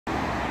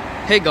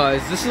Hey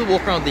guys, this is a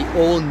walk around the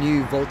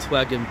all-new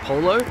Volkswagen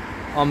Polo.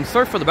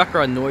 Sorry for the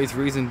background noise,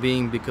 reason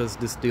being because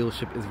this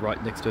dealership is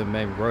right next to a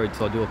main road,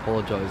 so I do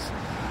apologize.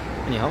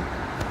 Anyhow,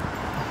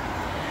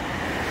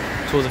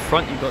 towards the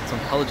front you've got some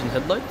halogen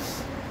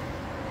headlights.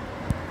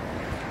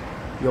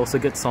 You also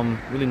get some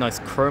really nice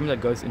chrome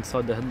that goes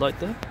inside the headlight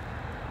there.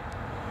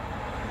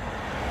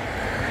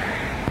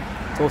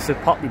 It's also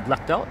partly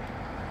blacked out.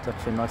 It's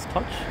actually a nice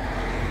touch.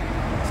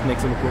 This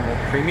makes it look a little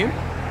more premium.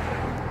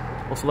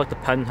 Also like the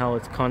pattern, how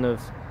it's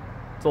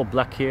all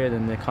black here,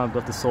 then they kind of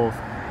got this sort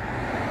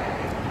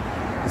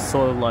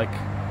of like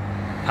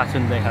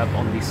pattern they have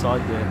on the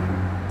side there.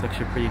 It's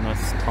actually a pretty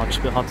nice touch,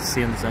 a bit hard to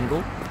see on this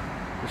angle.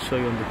 I'll show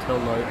you on the tail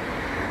light,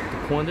 the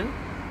corner there.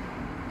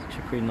 It's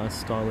actually a pretty nice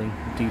styling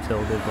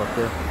detail they've got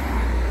there.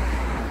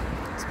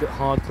 It's a bit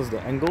hard because of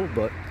the angle,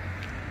 but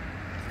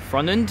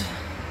front end,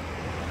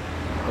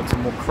 got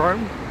some more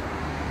chrome,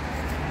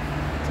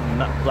 some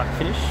matte black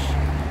finish.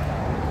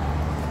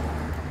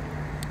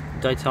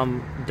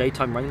 Daytime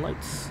running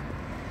lights.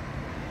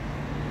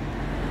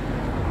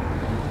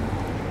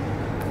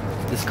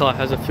 This car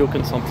has a fuel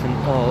consumption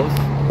of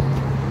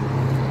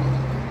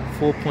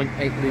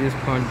 4.8 litres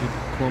per 100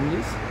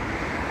 kilometers.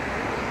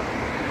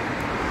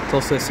 It's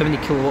also a 70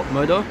 kilowatt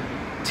motor,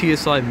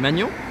 TSI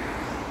manual,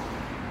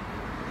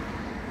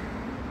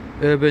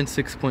 urban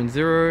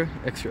 6.0,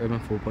 extra urban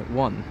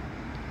 4.1.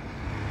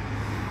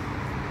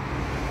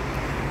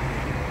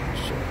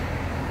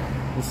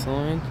 This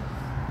side.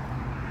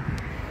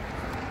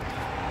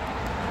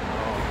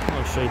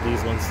 I'll show you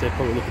these ones, they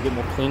probably look a bit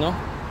more cleaner.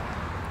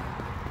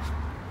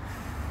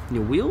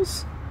 Your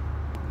wheels,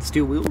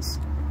 steel wheels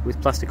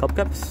with plastic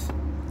hubcaps.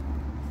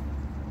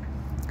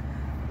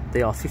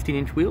 They are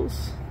 15-inch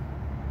wheels,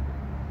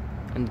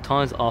 and the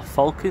tyres are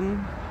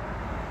Falcon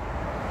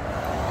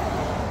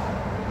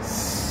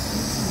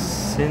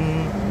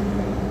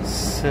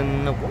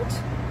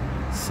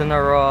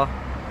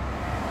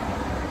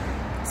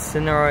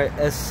Sinara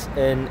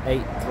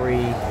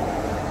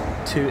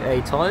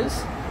SN832A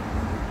tyres.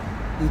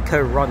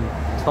 Eco Run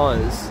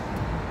tyres,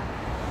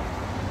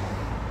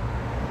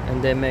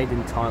 and they're made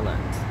in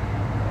Thailand.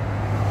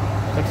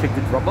 Actually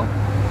good rubber.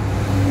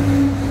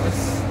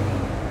 Nice.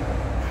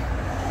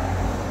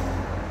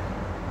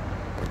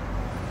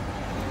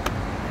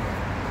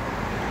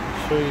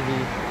 Show you the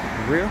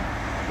rear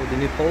of the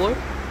new Polo.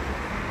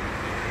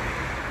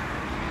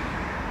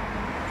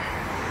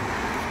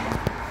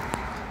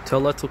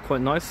 Tail lights look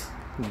quite nice.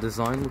 The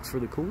design looks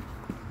really cool.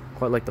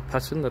 Quite like the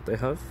pattern that they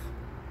have.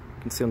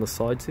 You can see on the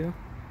sides here.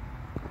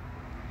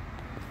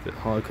 A bit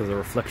hard because of the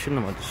reflection.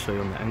 I might just show you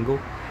on the angle.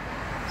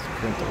 Let's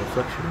prevent the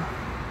reflection.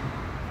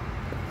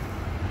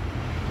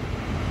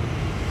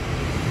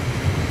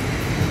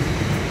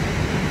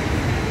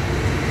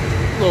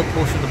 Little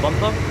portion of the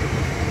bumper.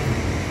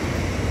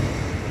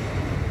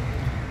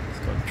 It's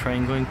got a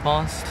train going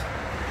past.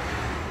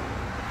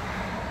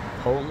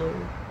 Polo.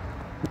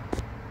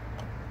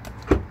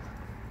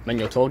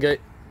 Manual tailgate.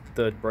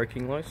 Third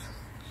braking light.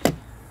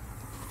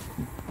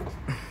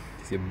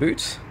 There's your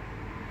boot.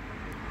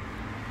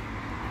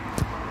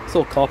 It's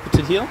all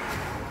carpeted here.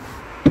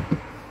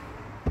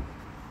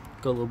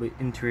 Got a little bit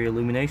interior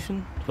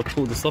illumination. If I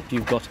pull this up,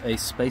 you've got a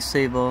space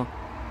saver.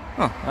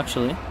 Oh,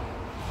 actually,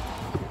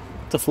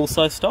 it's a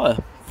full-size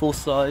tyre,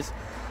 full-size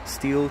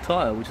steel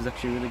tyre, which is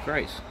actually really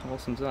great. How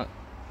awesome is that?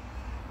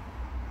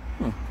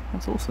 Oh,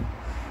 that's awesome.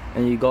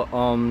 And you got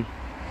your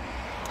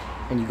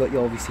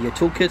obviously your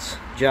toolkit,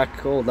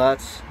 jack, all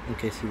that, in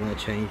case you want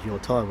to change your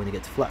tyre when it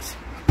gets flat.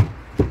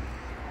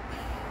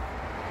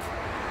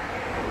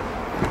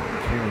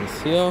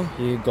 Here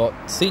you got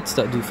seats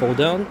that do fall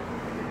down.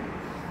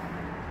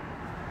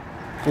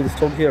 Pull this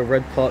top here, a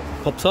red part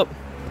pops up,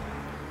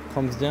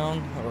 comes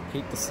down. I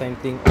repeat the same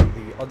thing on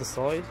the other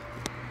side.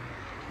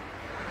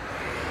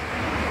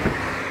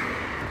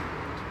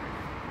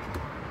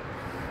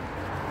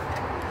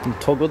 You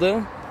toggle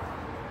there,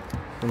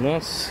 and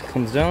that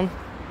comes down,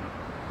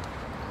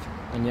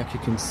 and you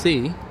actually can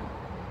see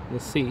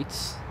the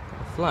seats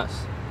are flat,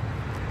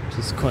 which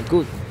is quite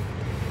good.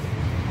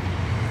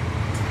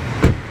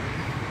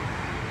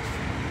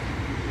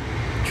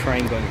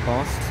 Train going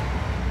past.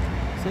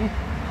 See?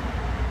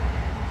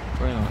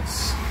 Very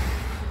nice.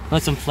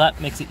 Nice and flat,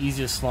 makes it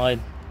easier to slide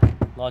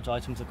large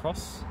items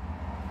across.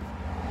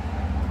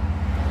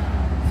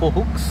 4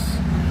 hooks.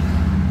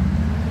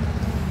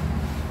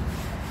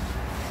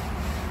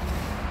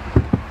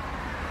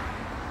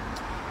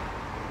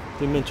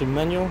 Dimension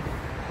manual.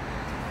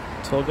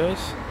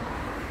 Tailgate.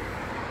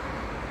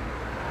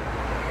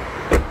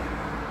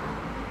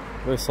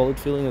 Very solid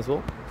feeling as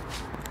well.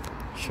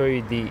 Show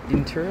you the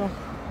interior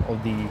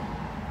of the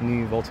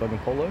new Volkswagen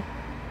Polo.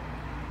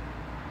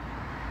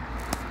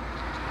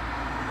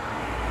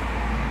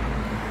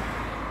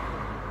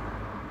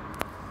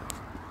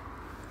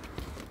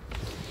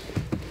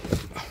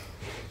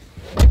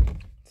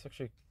 It's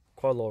actually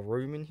quite a lot of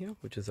room in here,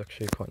 which is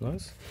actually quite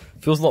nice.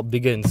 Feels a lot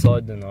bigger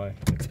inside than I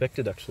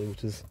expected actually,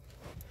 which is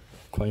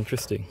quite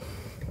interesting.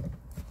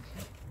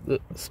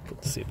 Let's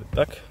put the seat a bit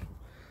back.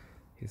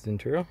 Here's the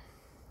interior.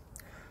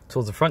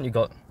 Towards the front, you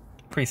got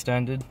pretty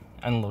standard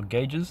analog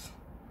gauges.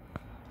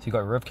 So you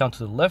got rev count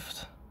to the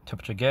left,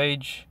 temperature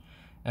gauge,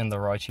 and the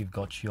right you've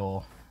got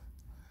your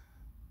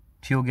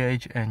fuel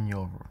gauge and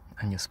your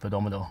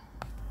speedometer.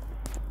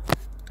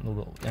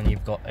 And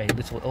you've got a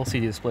little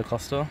LCD display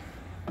cluster.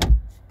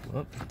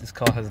 This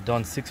car has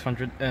done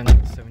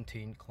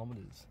 617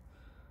 kilometers.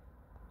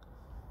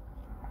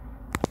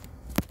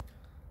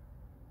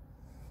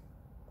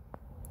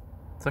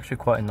 It's actually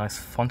quite a nice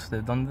font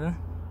they've done there.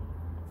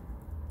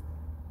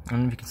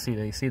 And if you can see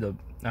there, you see the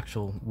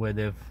actual where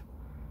they've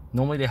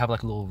normally they have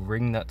like a little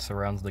ring that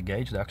surrounds the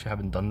gauge. They actually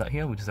haven't done that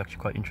here, which is actually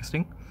quite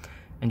interesting.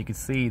 And you can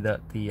see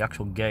that the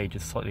actual gauge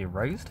is slightly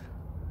raised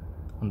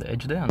on the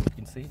edge there, and you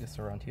can see just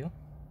around here.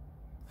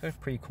 That's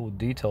pretty cool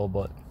detail,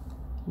 but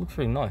it looks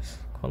really nice.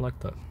 Quite like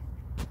that.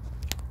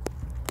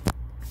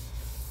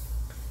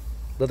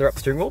 Leather wrap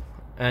steering wheel,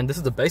 and this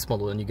is the base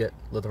model, and you get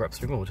leather wrap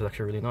steering wheel, which is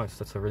actually really nice.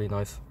 That's a really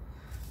nice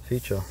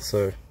feature.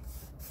 So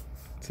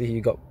see here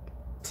you got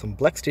some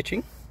black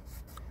stitching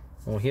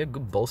on here,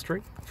 good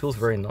bolstering, feels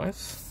very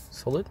nice,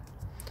 solid.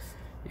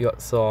 You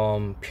got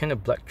some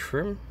painted black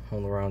trim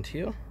all around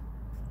here.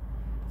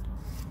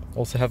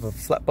 Also have a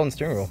flat button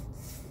steering wheel,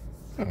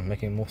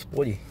 making it more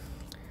sporty.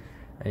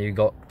 And you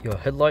got your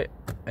headlight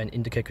and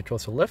indicator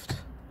controls to the left.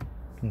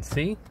 You can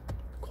see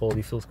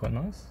quality feels quite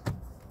nice,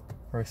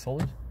 very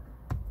solid.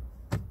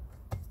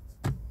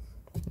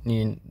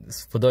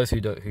 For those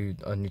who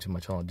are new to my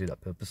channel, I do that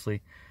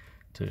purposely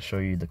to show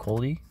you the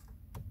quality.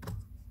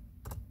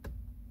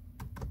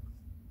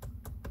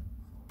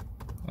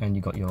 And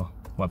you got your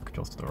wiper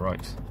controls to the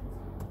right.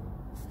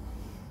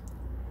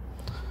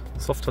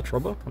 Soft touch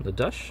rubber on the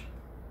dash.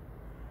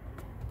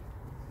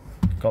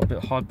 Got a bit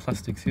of hard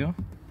plastics here.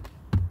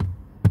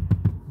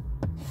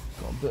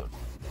 Got a bit of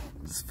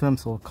firm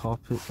sort of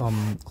carpet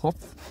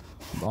cloth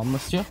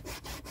armrest here.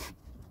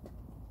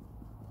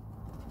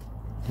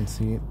 You can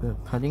see a bit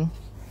of padding.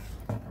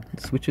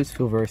 The switches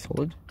feel very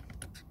solid.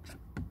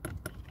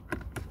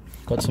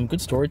 Got some good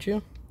storage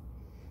here.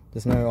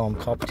 There's no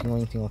carpeting or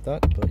anything like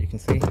that, but you can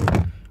see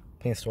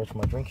plenty of storage for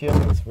my drink here.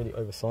 It's really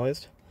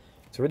oversized.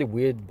 It's a really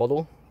weird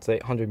bottle. It's an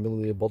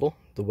 800ml bottle,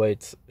 the way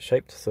it's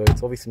shaped, so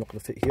it's obviously not going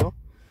to fit here.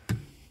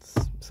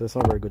 So it's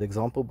not a very good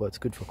example, but it's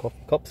good for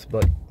cups.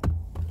 But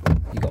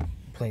you got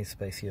plenty of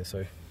space here,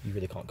 so you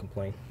really can't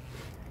complain.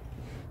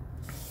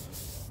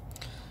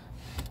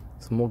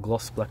 Some more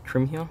gloss black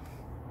trim here.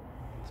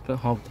 It's a bit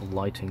hard with the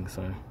lighting,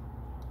 so I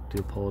do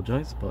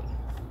apologize, but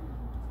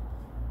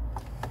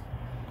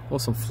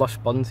also some flush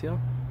buttons here.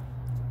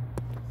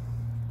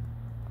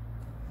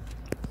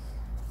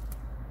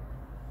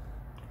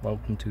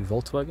 Welcome to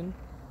Volkswagen.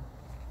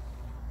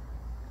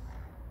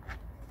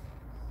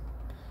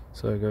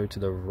 So go to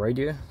the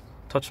radio,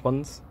 touch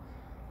buttons,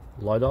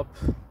 light up.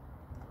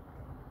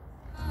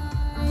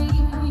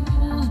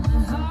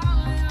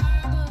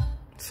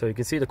 So you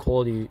can see the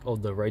quality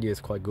of the radio is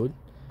quite good.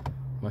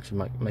 I'm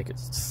actually make it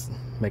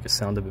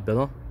sound a bit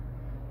better.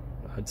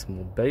 Add some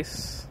more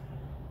bass.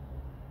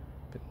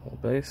 A bit more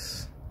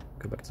bass.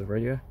 Go back to the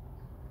radio.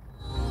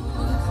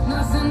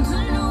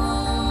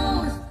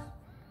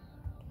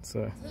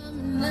 So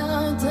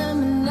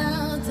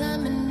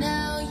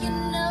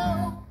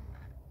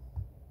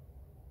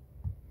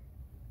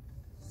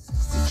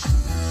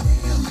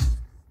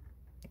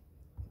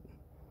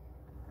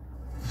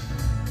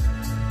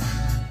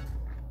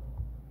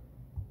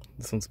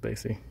this one's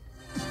bassy.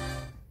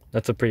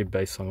 That's a pretty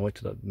bass song. I'll wait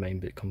till that main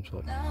bit comes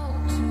up.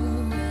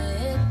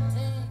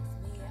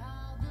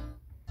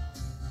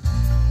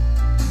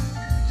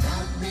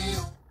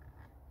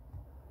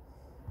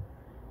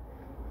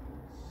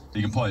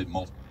 You can play it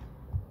multiple.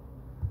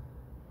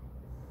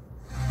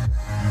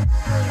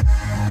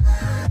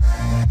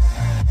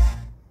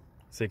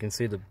 So you can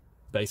see the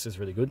bass is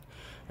really good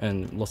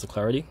and lots of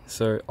clarity.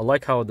 So I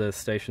like how the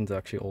stations are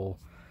actually all,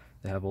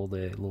 they have all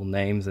their little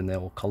names and they're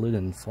all colored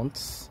in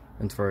fonts,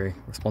 and it's very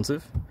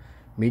responsive.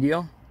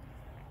 Media,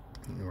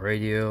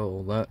 radio,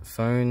 all that,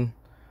 phone,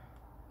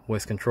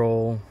 voice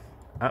control,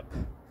 app.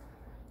 You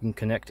can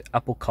connect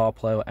Apple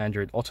CarPlay or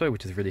Android Auto,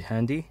 which is really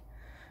handy.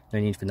 No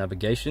need for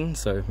navigation,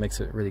 so it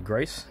makes it really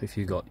great. If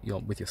you got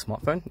with your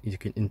smartphone, you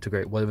can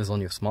integrate whatever's on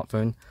your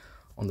smartphone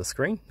on the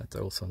screen. That's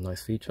also a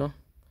nice feature.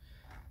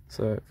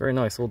 So very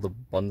nice. All the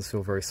buttons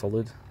feel very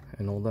solid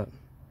and all that.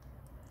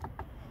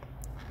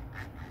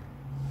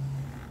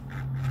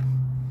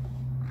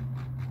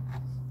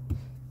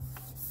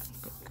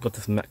 Got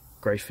this matte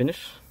grey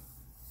finish,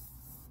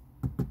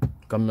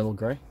 gunmetal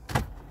grey,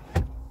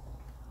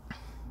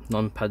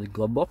 non-padded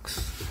glove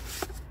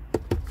box,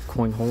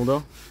 coin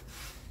holder.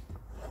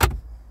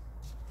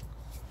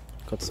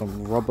 Got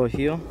some rubber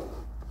here,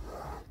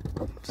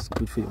 which is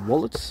good for your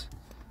wallets.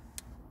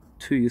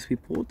 2 USB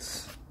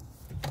ports.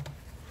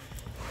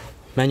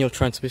 Manual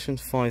transmission,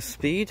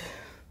 5-speed.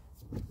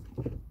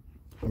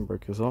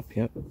 Handbrake is up,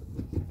 yep.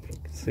 You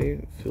can see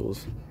it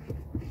feels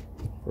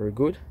very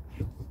good.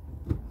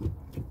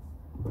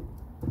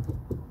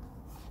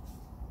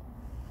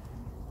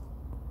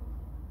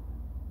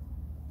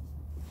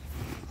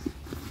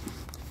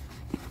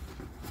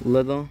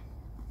 leather.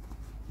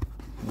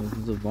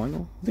 Is it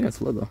vinyl? I think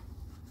that's leather.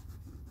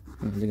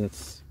 I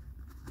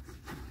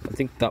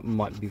think that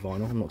might be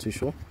vinyl. I'm not too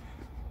sure.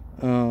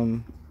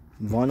 Vinyl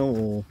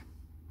or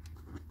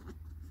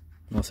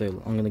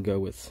I'm gonna go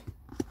with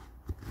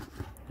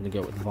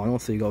vinyl.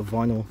 So you got a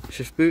vinyl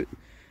shift boot,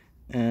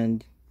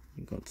 and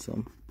you got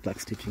some black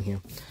stitching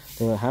here.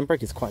 The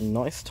handbrake is quite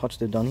nice touch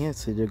they've done here.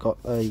 So they've got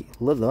a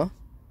leather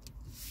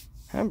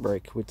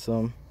handbrake with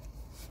some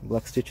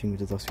black stitching,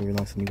 which is actually really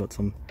nice, and you got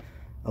some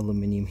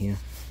aluminium here.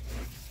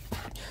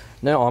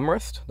 No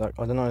armrest. I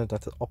don't know if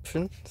that's an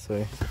option.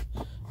 So,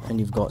 and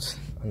you've got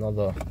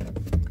another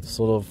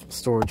sort of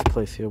storage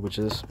place here, which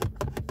is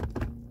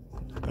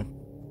a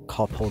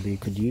cup holder you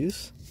could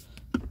use.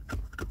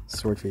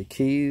 Storage for your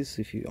keys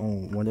if you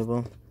own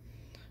whatever.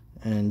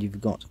 And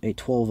you've got a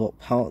 12-volt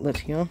power outlet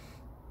here.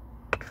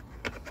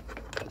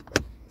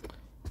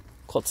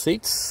 Cloth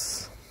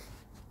seats.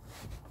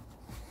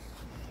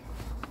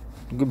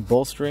 Good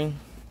bolstering.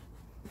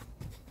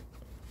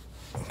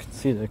 You can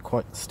see they're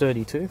quite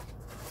sturdy too.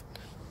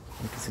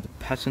 You can see the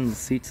pattern of the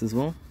seats as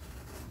well.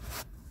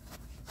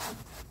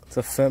 It's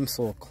a firm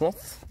sort of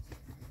cloth.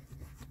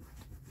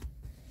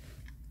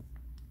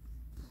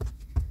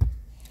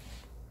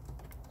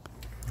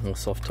 A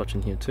soft touch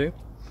in here too.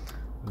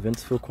 The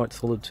vents feel quite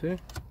solid too.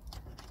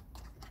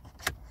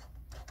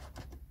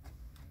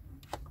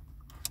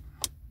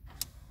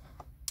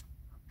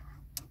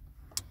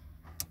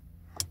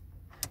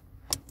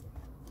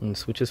 And the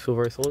switches feel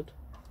very solid.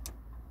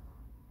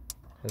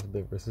 Has a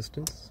bit of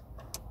resistance.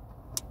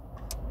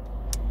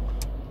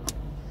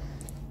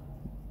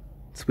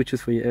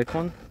 Switches for your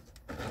aircon,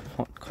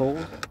 hot,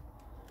 cold,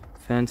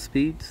 fan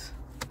speeds.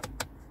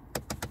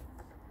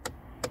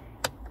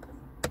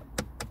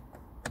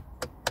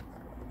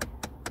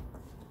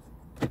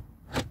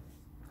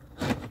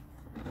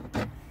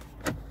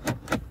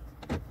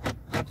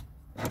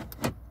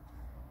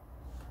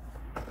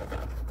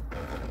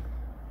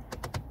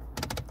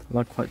 I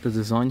like quite the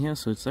design here,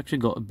 so it's actually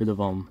got a bit of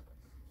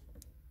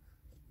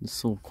this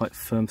sort of quite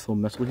firm sort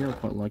of metal here. I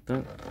quite like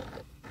that.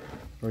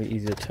 Very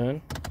easy to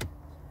turn.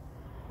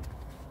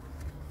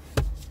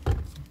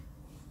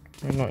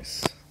 Very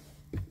nice.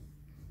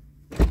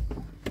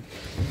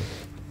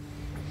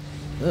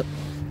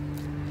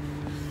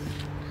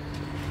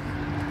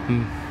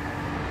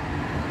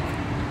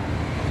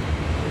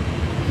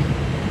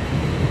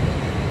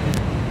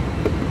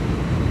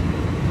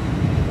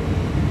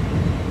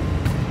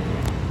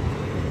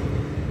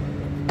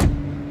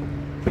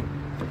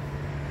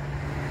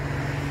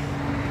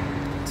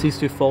 It used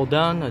to fall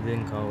down. I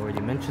think I already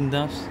mentioned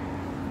that.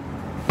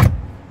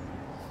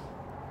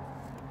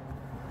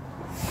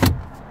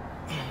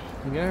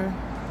 There we go.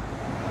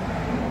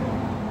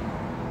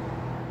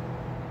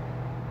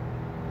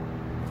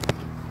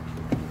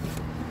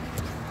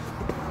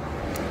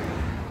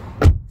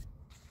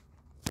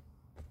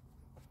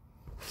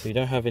 So you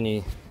don't have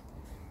any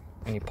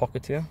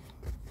pockets here.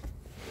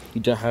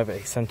 You don't have a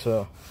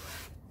center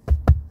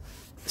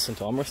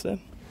armrest there.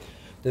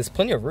 There's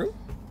plenty of room.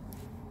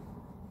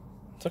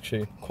 It's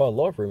actually quite a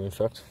lot of room, in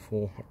fact,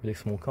 for a really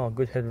small car.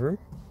 Good headroom.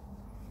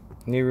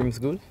 Knee room's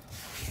good.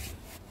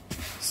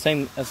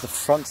 Same as the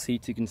front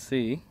seat, you can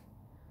see.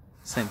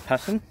 Same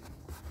pattern.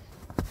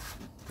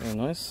 Very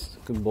nice.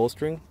 Good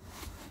bolstering.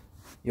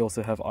 You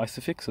also have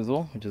Isofix as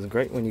well, which is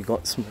great when you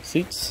got small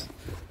seats.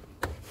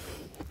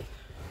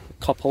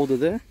 Cup holder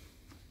there.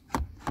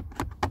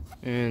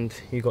 And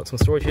you got some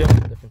storage here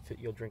that can fit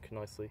your drink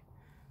nicely.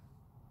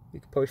 You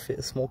could probably fit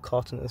a small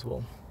carton as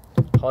well.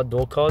 Hard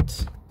door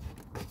cards.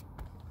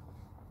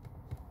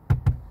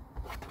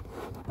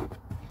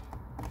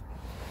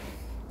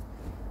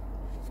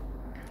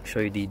 Show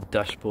you the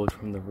dashboard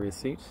from the rear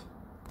seat.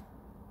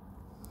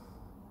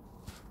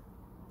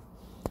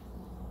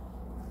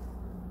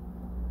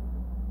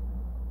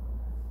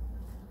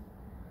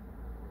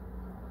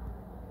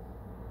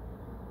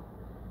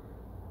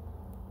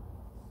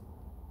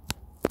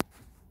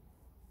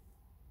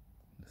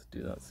 Let's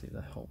do that, see if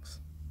that helps.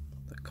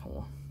 The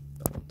color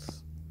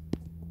balance.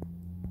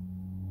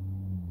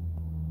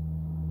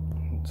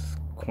 It's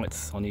quite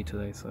sunny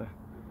today, so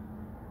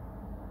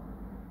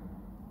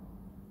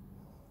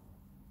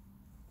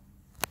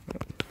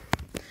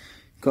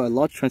got a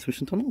large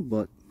transmission tunnel,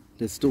 but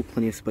there's still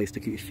plenty of space to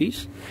keep your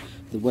feet.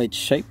 The wedge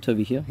shaped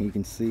over here, you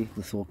can see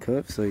the sort of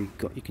curve, so you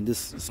can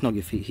just snug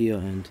your feet here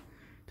and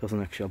it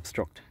doesn't actually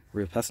obstruct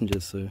rear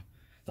passengers, so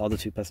the other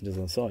two passengers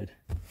on the side.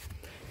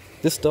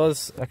 This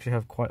does actually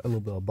have quite a little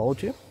bit of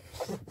bulge here,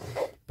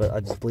 but I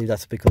just believe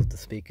that's because of the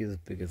speakers,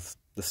 because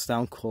the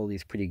sound quality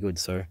is pretty good,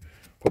 so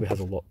probably has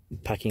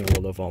packing a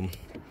lot of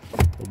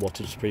the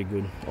wattage is pretty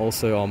good.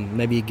 Also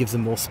maybe it gives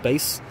them more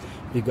space.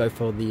 You go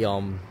for the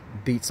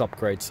Beats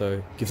upgrade, so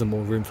it gives them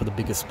more room for the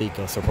bigger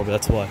speaker, so probably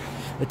that's why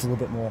it's a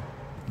little bit more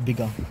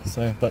bigger.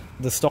 So but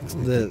the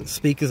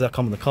speakers that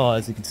come in the car,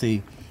 as you can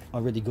see,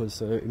 are really good,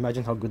 so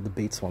imagine how good the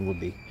Beats one would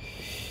be.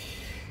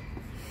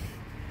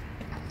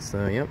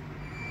 So yep,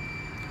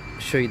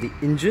 show you the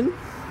engine.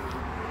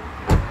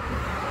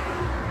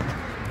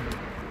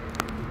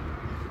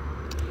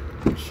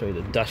 show you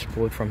the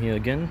dashboard from here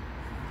again.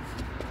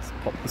 Let's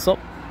pop this up.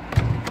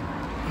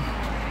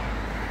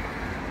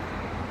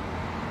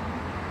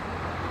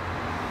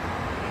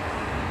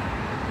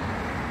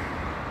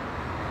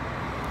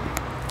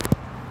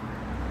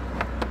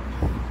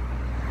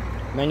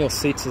 Manual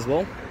seats as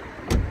well.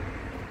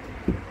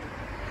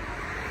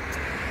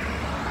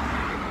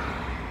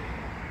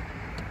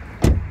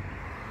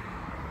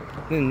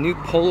 The new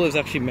Polo is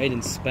actually made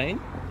in Spain,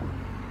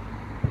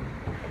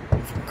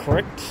 if I'm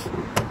correct.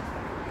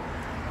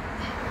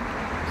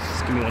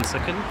 Just give me 1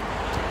 second.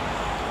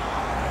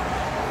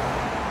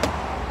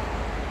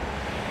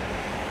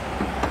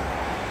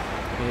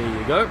 There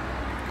you go.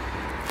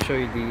 Show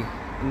you the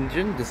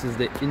engine. This is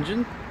the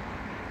engine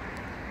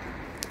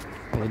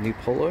of the new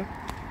Polo.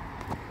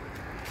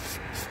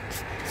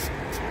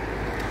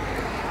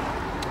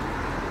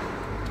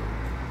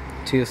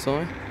 TSI.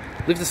 I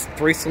believe this is a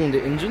 3-cylinder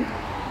engine.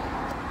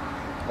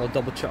 I'll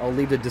double check. I'll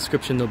leave the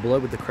description down below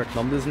with the correct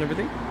numbers and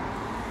everything.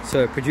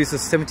 So it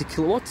produces 70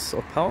 kilowatts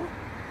of power.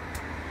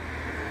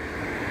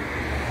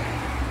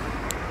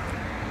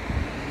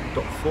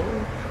 .4.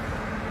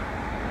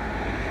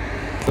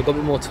 So I've got a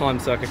bit more time,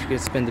 so I can actually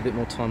spend a bit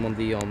more time on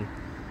the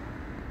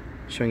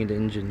showing you the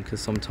engine, because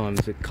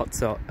sometimes it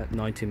cuts out at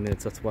 90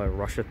 minutes. That's why I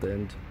rush at the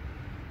end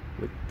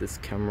with this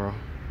camera.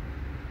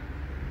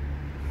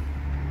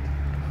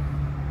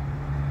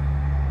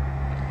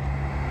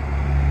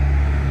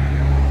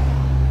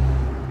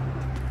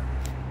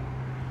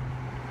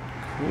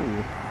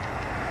 Cool.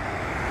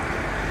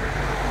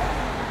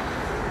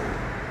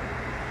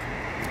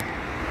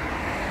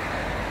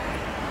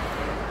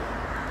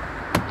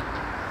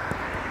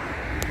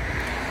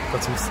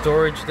 Got some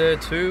storage there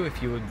too.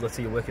 If you would, let's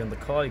say you're working on the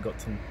car, you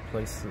got some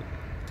place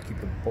to keep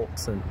the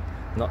bolts and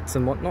nuts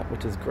and whatnot,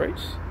 which is great.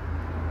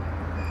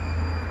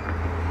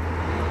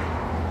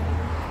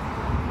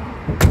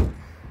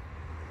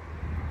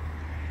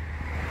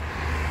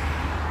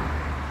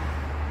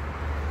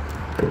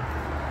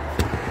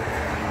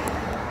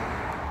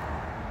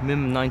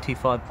 Min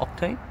 95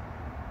 octane.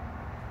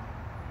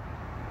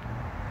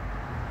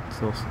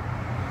 It's awesome.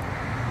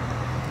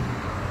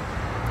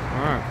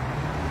 Alright.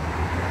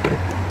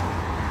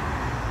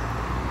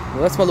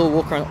 Well, that's my little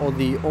walk around of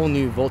the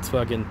all-new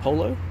Volkswagen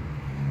Polo.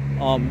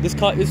 This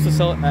car is for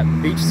sale at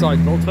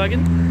Beachside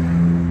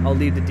Volkswagen. I'll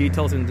leave the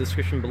details in the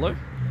description below.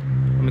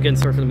 Again,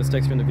 sorry for the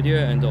mistakes during the video,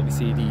 and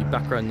obviously the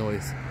background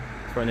noise.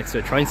 It's right next to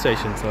a train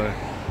station, so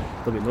a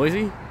little bit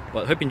noisy.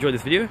 But I hope you enjoyed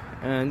this video,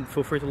 and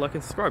feel free to like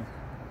and subscribe.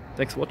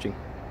 Thanks for watching.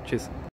 Cheers.